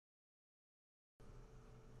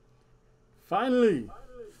Finally,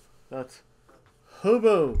 that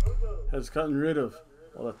Hobo has gotten rid of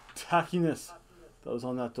all the tackiness that was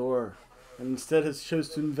on that door, and instead has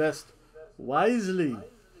chosen to invest wisely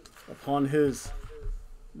upon his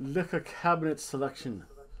liquor cabinet selection.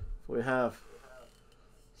 We have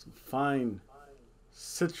some fine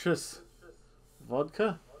citrus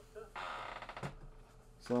vodka,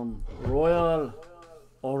 some royal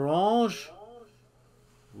orange.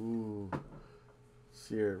 Ooh, let's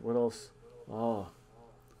see here. What else? Oh,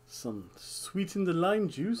 some sweetened lime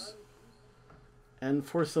juice, and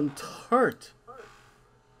for some tart,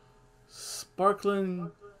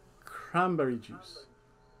 sparkling cranberry juice.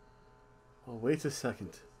 Oh, wait a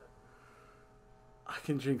second. I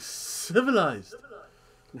can drink civilized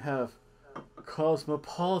and have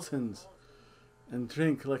cosmopolitans and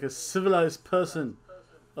drink like a civilized person.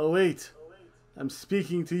 Oh wait, I'm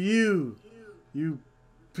speaking to you, you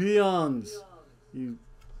peons, you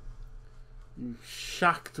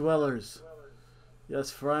shack dwellers.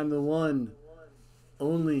 Yes, for I'm the one,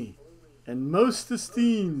 only, and most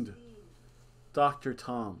esteemed Dr.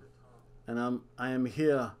 Tom, and I am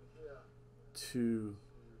here to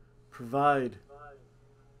provide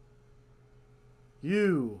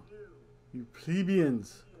you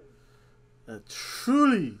plebeians, a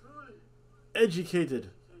truly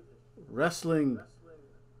educated wrestling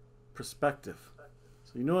perspective.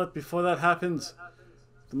 So you know what, before that happens,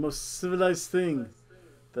 the most civilized thing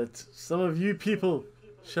that some of you people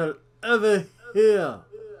shall ever hear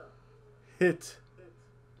hit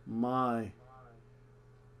my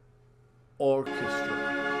orchestra.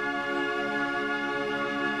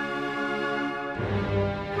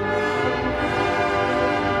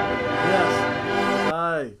 Yes,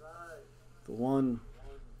 I, the one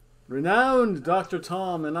renowned Dr.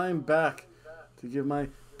 Tom, and I'm back to give my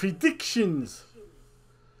predictions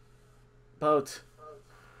about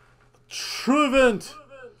a true event,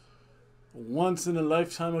 a once in a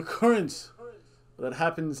lifetime occurrence that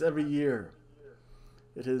happens every year.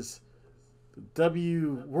 It is the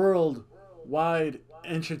W Worldwide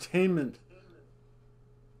Entertainment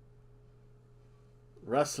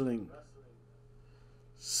Wrestling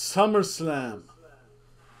SummerSlam.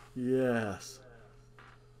 Yes.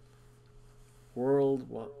 World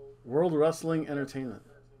Wrestling Entertainment.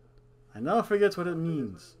 I now forget what it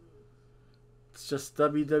means. It's just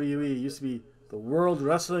WWE. It used to be the World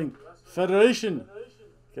Wrestling Federation.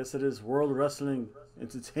 Guess it is World Wrestling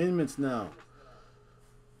Entertainment now.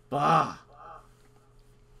 Bah!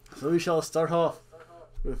 So we shall start off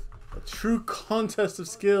with a true contest of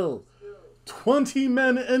skill. 20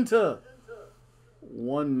 men enter.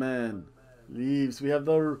 1 man leaves. We have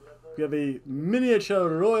a miniature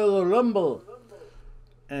Royal Rumble.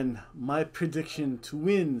 And my prediction to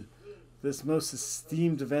win this most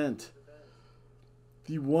esteemed event,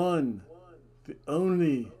 the one, the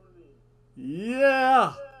only,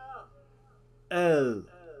 yeah, L.A.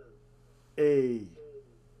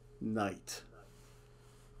 Knight.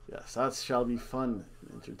 Yes, that shall be fun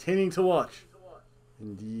and entertaining to watch.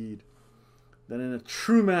 Indeed. Then in a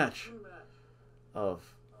true match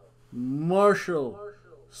of martial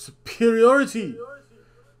superiority,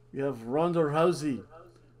 we have Ronda Rousey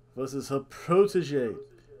versus her protege,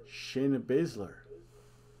 Shayna Baszler.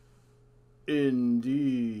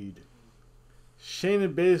 Indeed.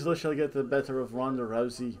 Shayna Baszler shall get the better of Ronda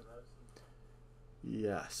Rousey.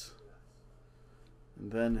 Yes.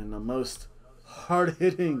 And then in the most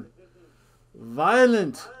hard-hitting,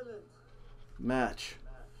 violent match,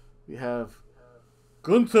 we have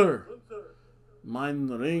Gunther, mein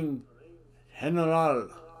Ring General,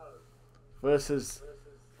 versus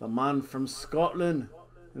the man from Scotland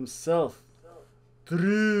himself,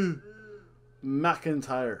 Drew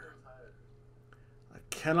McIntyre. I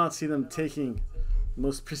cannot see them taking the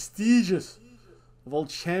most prestigious of all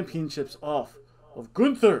championships off of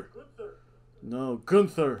Gunther. No,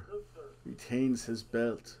 Gunther retains his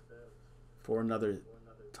belt for another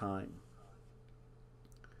time.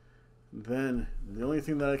 And then the only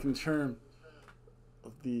thing that I can term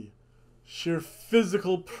of the sheer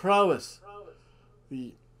physical prowess,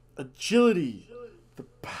 the agility, the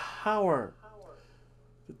power,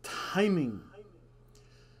 the timing.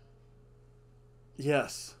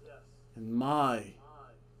 Yes, in my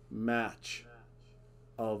match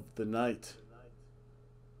of the night,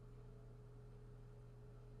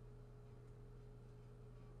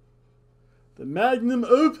 the magnum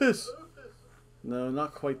opus. No,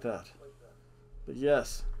 not quite that. But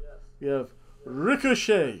yes, we have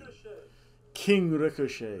Ricochet, King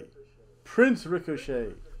Ricochet, Prince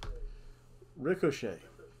Ricochet,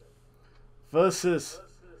 versus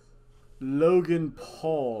Logan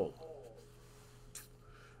Paul.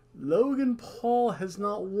 Logan Paul has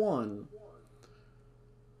not won.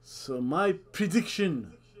 So my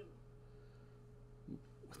prediction,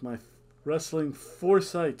 with my wrestling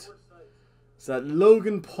foresight, is that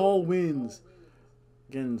Logan Paul wins.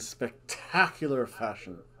 Again, in spectacular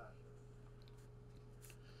fashion.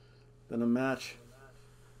 Then a match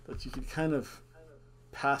that you could kind of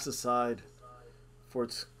pass aside, for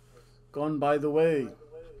it's gone by the way.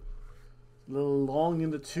 A little long in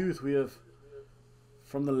the tooth, we have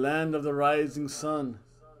from the land of the rising sun,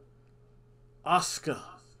 Asuka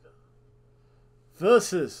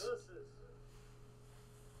versus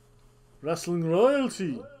wrestling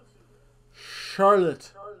royalty,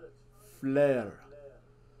 Charlotte Flair.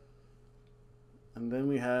 And then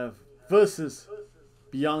we have versus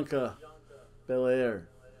Bianca Belair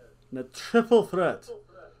in a triple threat.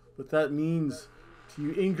 What that means to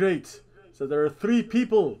you ingrates is that there are 3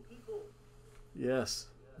 people, yes,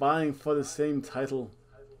 vying for the same title.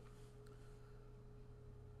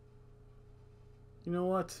 You know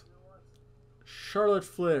what? Charlotte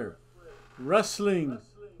Flair, wrestling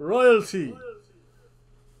royalty,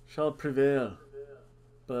 shall prevail.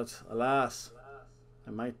 But alas,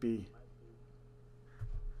 I might be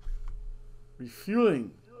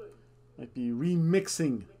refueling, might be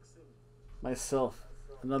remixing myself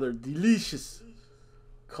another delicious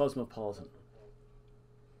cosmopolitan.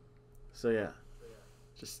 So yeah,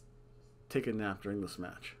 just take a nap during this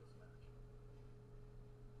match.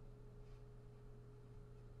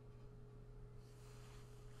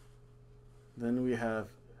 Then we have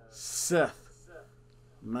Seth,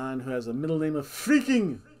 a man who has a middle name of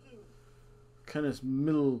Freaking. What kind of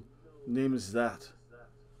middle name is that?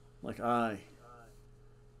 Like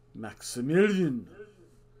Maximilian.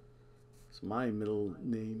 It's my middle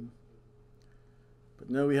name. But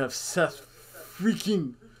now we have Seth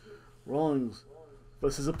Freaking Rollins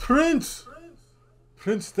versus a Prince.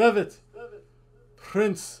 Prince Devitt.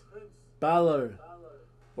 Prince Balor.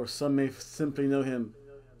 Or some may simply know him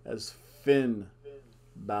as Finn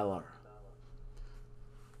Balor.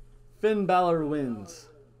 Finn Balor wins.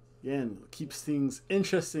 Again, keeps things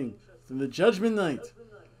interesting in the Judgment Night.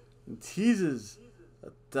 And teases a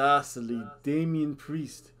dastardly Damian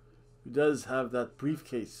Priest, who does have that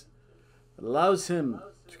briefcase that allows him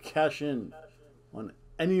to cash in on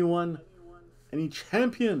anyone, any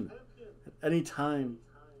champion, at any time,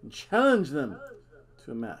 and challenge them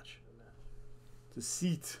to a match.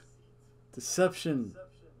 Deceit, deception,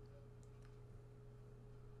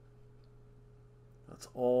 that's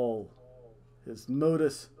all his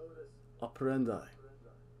modus operandi.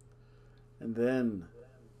 And then,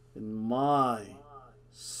 in my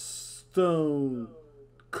stone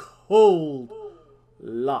cold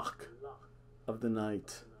lock of the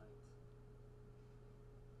night,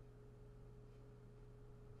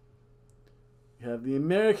 you have the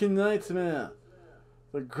American Nightmare,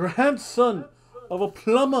 the grandson of a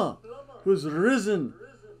plumber who has risen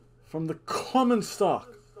from the common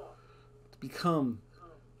stock to become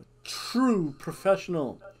a true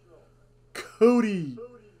professional, Cody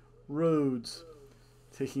Rhodes,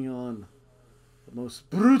 taking on the most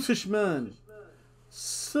brutish man,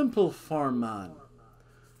 simple farm man,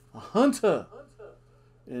 a hunter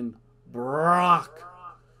in Brock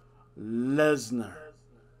Lesnar.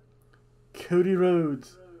 Cody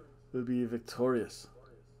Rhodes will be victorious.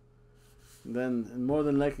 And then, and more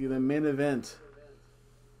than likely, the main event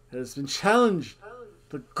has been challenged.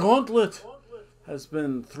 The gauntlet has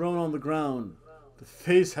been thrown on the ground. The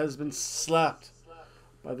face has been slapped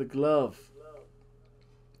by the glove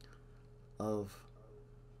of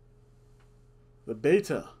the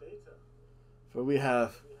Beta. For we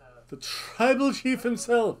have the tribal chief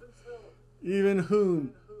himself, even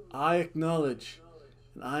whom I acknowledge,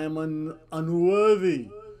 and I am unworthy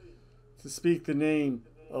to speak the name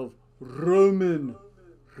of Roman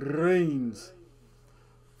Reigns,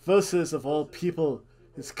 versus, of all people,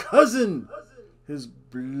 his cousin, his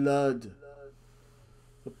blood,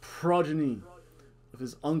 the progeny of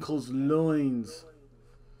his uncle's loins,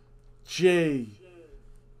 Jey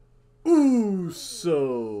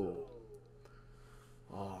Uso.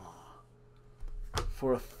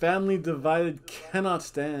 For a family divided cannot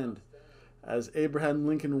stand, as Abraham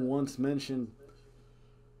Lincoln once mentioned,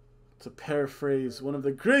 to paraphrase one of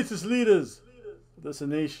the greatest leaders of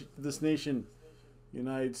this nation,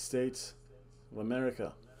 United States of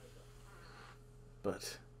America.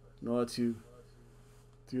 But in order to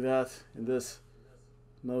do that in this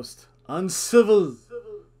most uncivil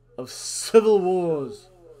of civil wars,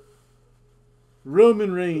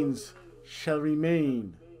 Roman Reigns shall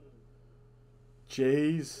remain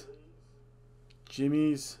Jay's,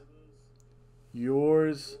 Jimmy's,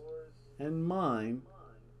 yours, and mine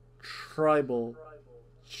tribal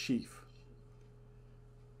chief.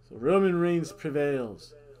 So Roman Reigns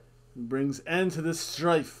prevails and brings end to this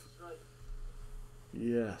strife.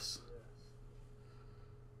 Yes.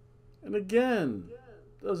 And again,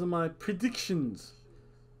 those are my predictions.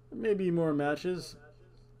 There may be more matches.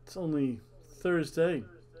 It's only Thursday.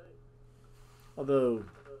 Although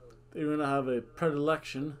they're going to have a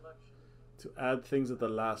predilection to add things at the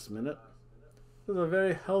last minute. It's a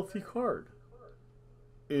very healthy card.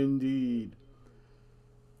 Indeed.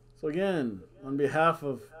 So again, on behalf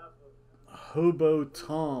of Hobo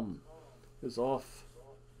Tom, who's off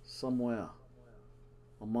somewhere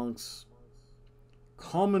amongst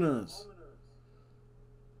commoners,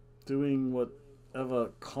 doing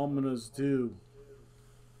whatever commoners do,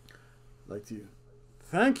 I'd like to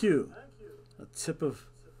thank you, a tip of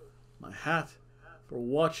my hat, for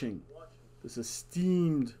watching this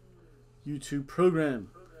esteemed YouTube program.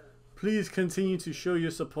 Please continue to show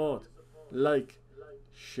your support. Like,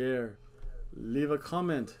 share, leave a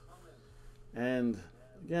comment. And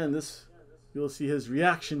again, you'll see his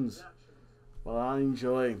reactions while I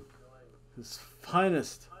enjoy his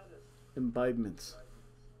finest imbibements.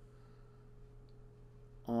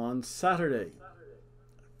 On Saturday,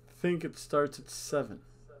 I think it starts at 7.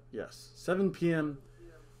 Yes, 7 p.m.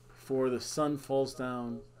 before the sun falls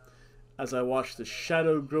down, as I watch the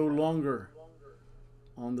shadow grow longer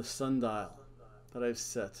on the sundial that I've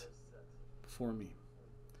set before me.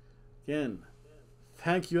 Again,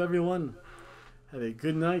 thank you everyone. Have a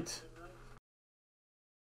good night.